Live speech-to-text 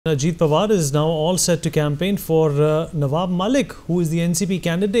Ajit Pawar is now all set to campaign for Nawab Malik, who is the NCP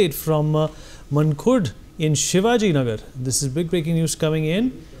candidate from Mankhurd in Shivajinagar. This is big breaking news coming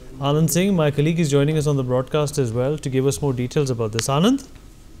in. Anand Singh, my colleague, is joining us on the broadcast as well to give us more details about this. Anand?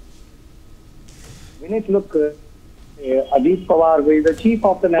 Vinit, look, Ajit Pawar, who is the chief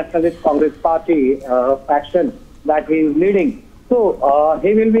of the Nationalist Congress Party faction that he is leading. So,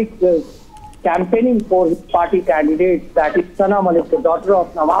 he will be campaigning for his party candidate, that is Sena Malik, the daughter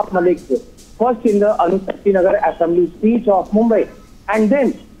of Nawab Malik, first in the Mankhurd-Shivajinagar assembly seat of Mumbai. And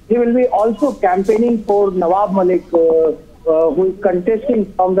then he will be also campaigning for Nawab Malik, who is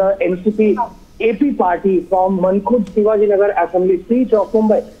contesting from the NCP AP party from Mankhurd-Shivajinagar assembly seat of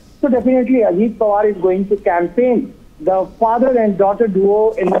Mumbai. So definitely Ajit Pawar is going to campaign the father and daughter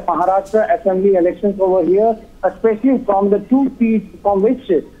duo in the Maharashtra assembly elections over here, especially from the two seats from which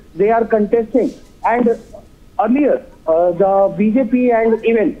they are contesting. And earlier, the BJP and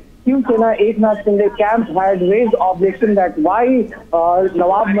even Sena Shinde camp had raised objection that why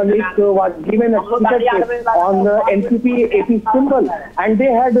Nawab Malik was given a ticket on the NCP AP symbol, and they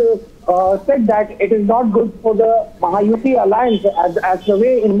had said that it is not good for the Mahayuti alliance as the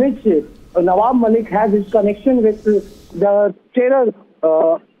way in which Nawab Malik has his connection with the terrorist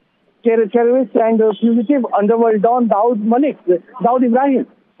and fugitive underworld don Dawood Ibrahim.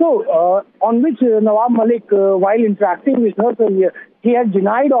 So, on which Nawab Malik, while interacting with her, he has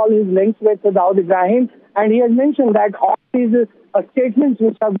denied all his links with Dawood Ibrahim, and he has mentioned that all these statements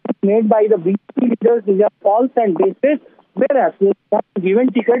which have been made by the BJP leaders, these are false and baseless, whereas they have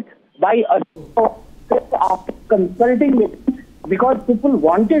given ticket by after consulting with him, because people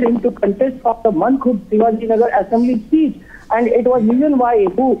wanted him to contest for the Mankhurd-Shivajinagar assembly seat, and it was reason why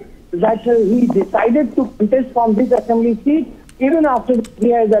that he decided to contest from this assembly seat, even after he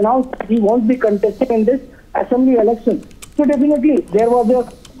has announced that he won't be contesting in this assembly election. So definitely there was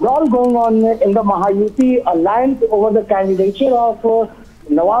a brawl going on in the Mahayuti alliance over the candidature of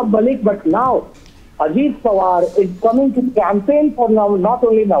Nawab Malik, but now Ajit Pawar is coming to campaign for not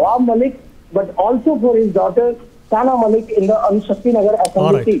only Nawab Malik but also for his daughter Sena Malik in the Mankhurd-Shivajinagar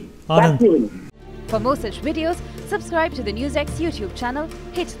assembly seat. Back to you. For more such videos, subscribe to the NewsX YouTube channel,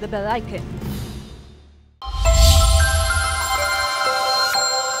 hit the bell icon.